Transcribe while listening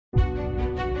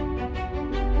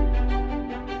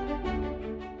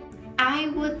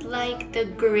would like the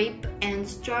grape and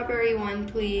strawberry one,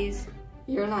 please.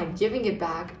 You're not giving it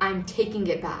back, I'm taking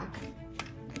it back.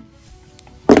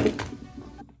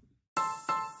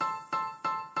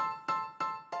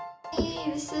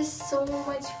 Hey, this is so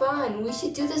much fun. We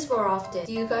should do this more often.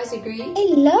 Do you guys agree?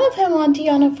 I love how Auntie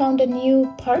Anna found a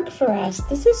new park for us.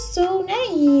 This is so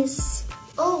nice.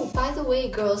 Oh, by the way,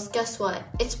 girls, guess what?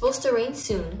 It's supposed to rain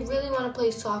soon. We really want to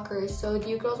play soccer, so do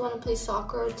you girls want to play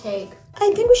soccer or tag?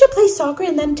 I think we should play soccer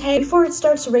and then tag before it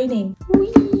starts raining.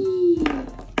 Whee!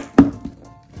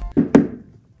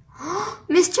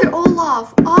 Mr.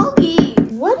 Olaf, Ollie!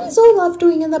 What is Olaf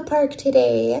doing in the park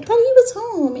today? I thought he was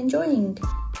home enjoying.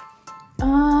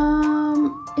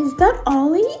 Is that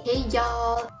Ollie? Hey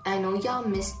y'all, I know y'all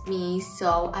missed me,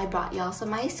 so I brought y'all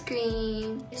some ice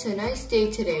cream. It's a nice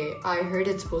day today. I heard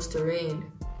it's supposed to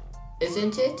rain.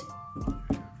 Isn't it?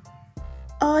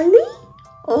 Ollie?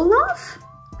 Olaf?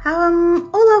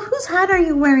 Olaf, whose hat are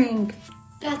you wearing?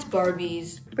 That's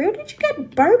Barbie's. Where did you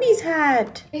get Barbie's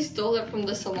hat? I stole it from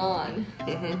the salon.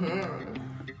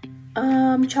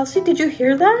 Chelsea, did you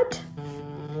hear that?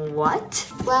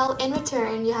 What? Well, in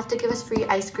return, you have to give us free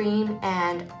ice cream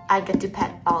and I get to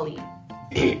pet Ollie.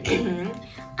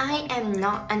 I am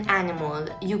not an animal.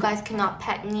 You guys cannot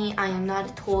pet me. I am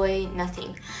not a toy,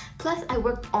 nothing. Plus, I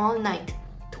worked all night.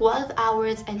 12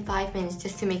 hours and 5 minutes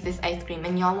just to make this ice cream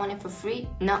and y'all want it for free?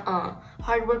 Nuh-uh.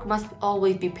 Hard work must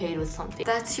always be paid with something.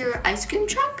 That's your ice cream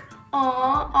truck?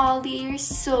 Aw, Ollie, you're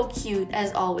so cute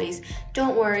as always.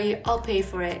 Don't worry, I'll pay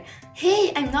for it.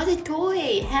 Hey, I'm not a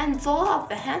toy. Hands off.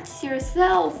 Hands to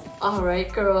yourself.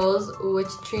 Alright, girls.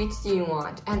 Which treats do you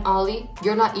want? And Ollie,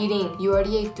 you're not eating. You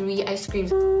already ate 3 ice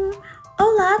creams. Olaf,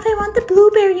 I want the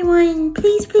blueberry one.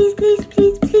 Please, please, please,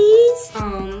 please, please.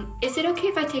 Is it okay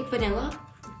if I take vanilla?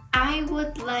 I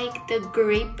would like the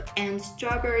grape and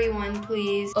strawberry one,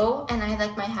 please. Oh, and I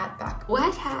like my hat back.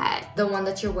 What hat? The one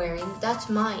that you're wearing? That's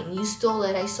mine. You stole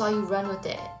it. I saw you run with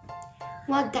it.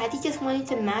 Well, Daddy just wanted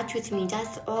to match with me,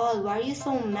 that's all. Why are you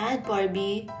so mad,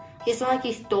 Barbie? It's not like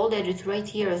he stole it. It's right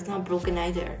here. It's not broken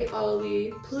either. Hey,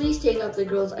 Ollie, please take out the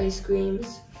girls' ice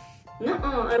creams.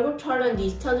 Nuh-uh, I worked hard on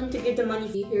these. Tell them to give the money.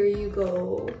 Here you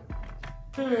go.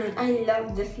 I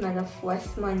love the smell of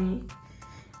West money.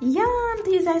 Yum,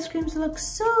 these ice creams look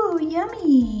so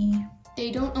yummy. They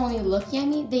don't only look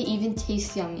yummy, they even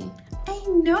taste yummy. I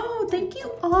know. Thank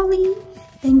you, Ollie.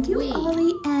 Thank you, Wait.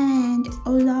 Ollie and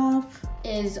Olaf.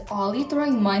 Is Ollie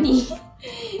throwing money?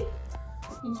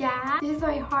 Yeah, this is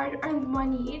my hard-earned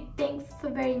money. Thanks so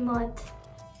very much.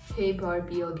 Hey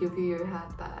Barbie, I'll give you your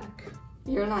hat back.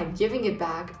 You're not giving it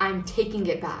back, I'm taking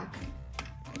it back.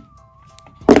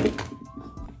 Did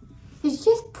you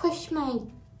just push my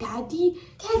daddy?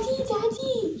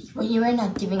 Daddy! Well, you are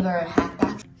not giving her a hat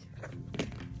back.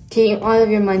 Taking all of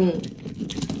your money.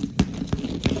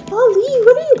 Ollie,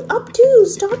 what are you up to?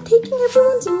 Stop taking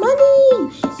everyone's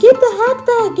money. Give the hat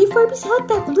back. Give Barbie's hat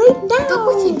back right now. Look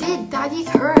what you did, Daddy's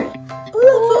hurt.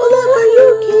 Olaf, are you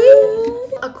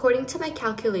okay? According to my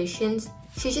calculations,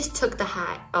 she just took the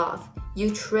hat off.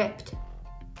 You tripped.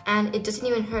 And it doesn't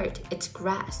even hurt, it's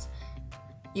grass.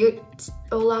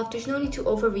 Olaf, there's no need to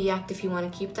overreact if you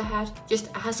want to keep the hat. Just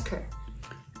ask her.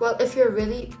 Well, if you're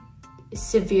really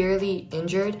severely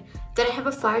injured, then I have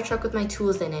a fire truck with my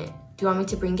tools in it. Do you want me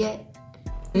to bring it?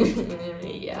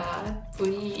 Yeah,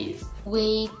 please.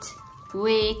 Wait,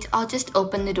 I'll just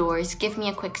open the doors. Give me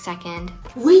a quick second.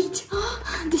 Wait,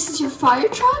 this is your fire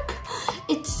truck?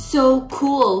 It's so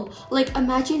cool. Like,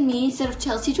 imagine me instead of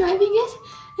Chelsea driving it.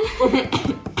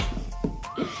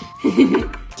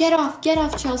 Get off,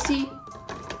 Chelsea.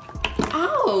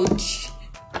 Ouch.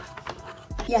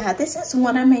 Yeah, this is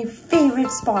one of my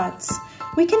favorite spots.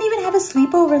 We can even have a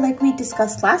sleepover like we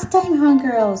discussed last time, huh,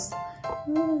 girls?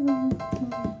 Annie,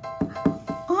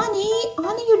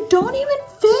 you don't even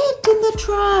fit in the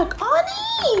truck.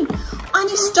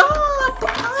 Annie, stop.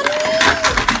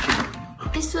 Annie.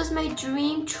 This was my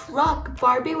dream truck.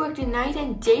 Barbie worked night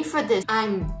and day for this.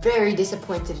 I'm very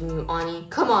disappointed in you, Annie.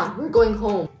 Come on, we're going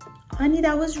home. Annie,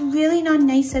 that was really not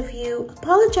nice of you.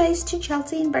 Apologize to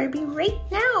Chelsea and Barbie right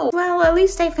now. Well, at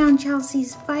least I found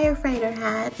Chelsea's firefighter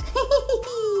hat.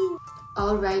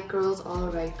 All right, girls,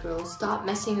 stop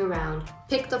messing around.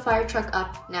 Pick the fire truck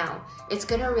up now. It's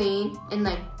gonna rain in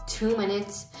like 2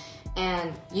 minutes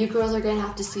and you girls are gonna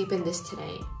have to sleep in this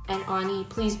tonight. And Annie,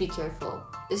 please be careful.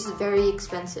 This is very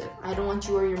expensive. I don't want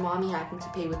you or your mommy having to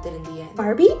pay with it in the end.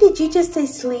 Barbie, did you just say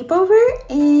sleepover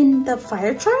in the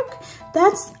fire truck?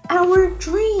 That's our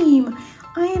dream.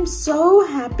 I am so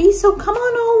happy. So come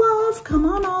on, Olaf. Olaf, come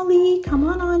on Ollie, come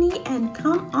on Ani, and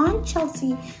come on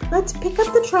Chelsea. Let's pick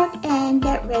up the truck and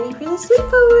get ready for the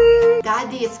sleepover.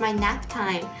 Daddy, it's my nap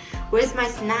time. Where's my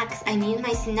snacks? I need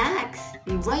my snacks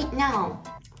right now.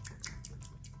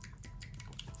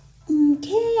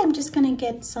 Okay, I'm just gonna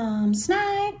get some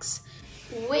snacks.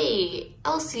 Wait,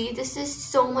 Elsie, this is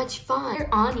so much fun.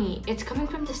 You're Ani. It's coming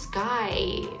from the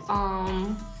sky.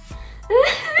 Oh,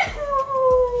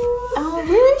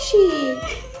 where is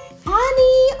she?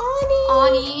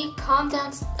 Ani, calm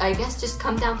down. I guess just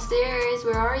come downstairs.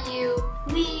 Where are you?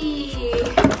 Wee.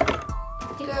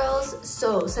 Hey girls,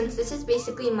 so since this is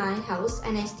basically my house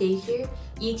and I stay here,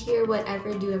 eat here,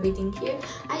 whatever, do everything here,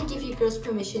 I give you girls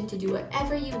permission to do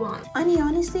whatever you want. Ani,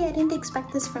 honestly, I didn't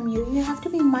expect this from you. You have to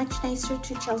be much nicer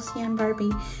to Chelsea and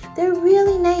Barbie. They're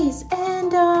really nice.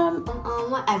 And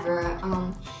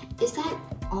Whatever. Is that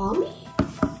Ollie?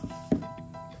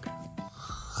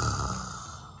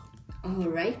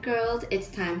 Alright girls, it's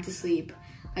time to sleep.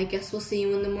 I guess we'll see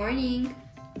you in the morning.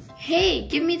 Hey,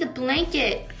 give me the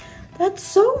blanket. that's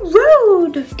so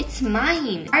rude. It's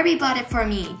mine. Barbie bought it for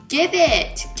me. Give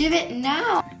it. Give it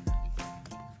now.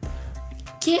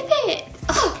 Give it.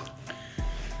 Ugh.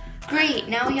 Great,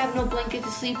 now we have no blanket to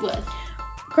sleep with.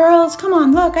 Girls, come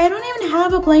on, look, I don't even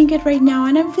have a blanket right now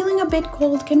and I'm feeling a bit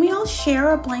cold. Can we all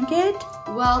share a blanket?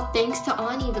 Well, thanks to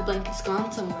Ani, the blanket's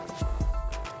gone somewhere.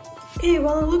 Okay,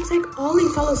 well, it looks like Ollie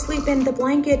fell asleep in the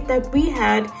blanket that we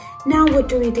had. Now what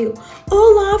do we do?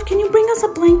 Olaf, can you bring us a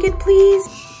blanket, please?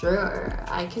 Sure,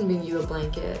 I can bring you a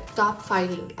blanket. Stop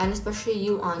fighting, and especially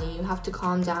you, Ani. You have to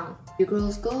calm down. You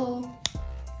girls go.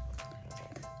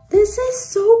 This is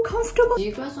so comfortable. Do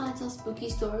you girls want to tell spooky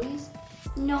stories?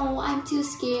 No, I'm too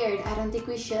scared. I don't think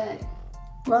we should.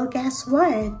 Well, guess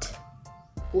what?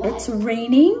 What? It's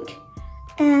raining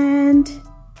and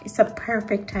it's a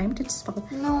perfect time to just fall.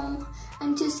 No,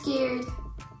 I'm too scared.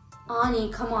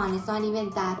 Ani, come on, it's not even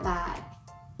that bad.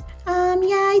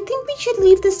 Yeah, I think we should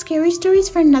leave the scary stories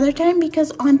for another time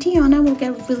because Auntie Anna will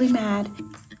get really mad.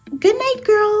 Good night,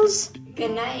 girls.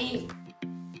 Good night.